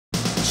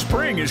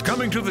Spring is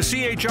coming to the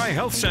CHI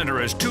Health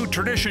Center as two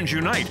traditions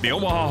unite. The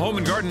Omaha Home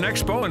and Garden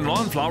Expo and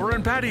Lawn, Flower,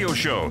 and Patio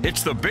Show.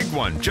 It's the big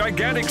one.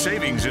 Gigantic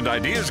savings and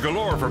ideas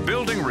galore for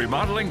building,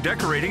 remodeling,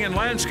 decorating, and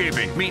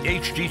landscaping. Meet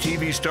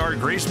HGTV star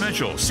Grace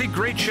Mitchell. See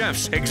great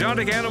chefs,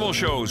 exotic animal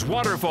shows,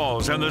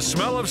 waterfalls, and the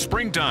smell of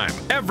springtime.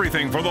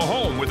 Everything for the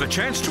home with a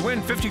chance to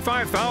win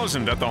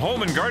 $55,000 at the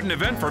Home and Garden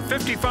event for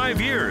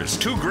 55 years.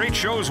 Two great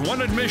shows,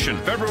 one admission,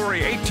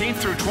 February 18th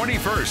through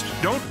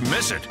 21st. Don't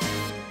miss it.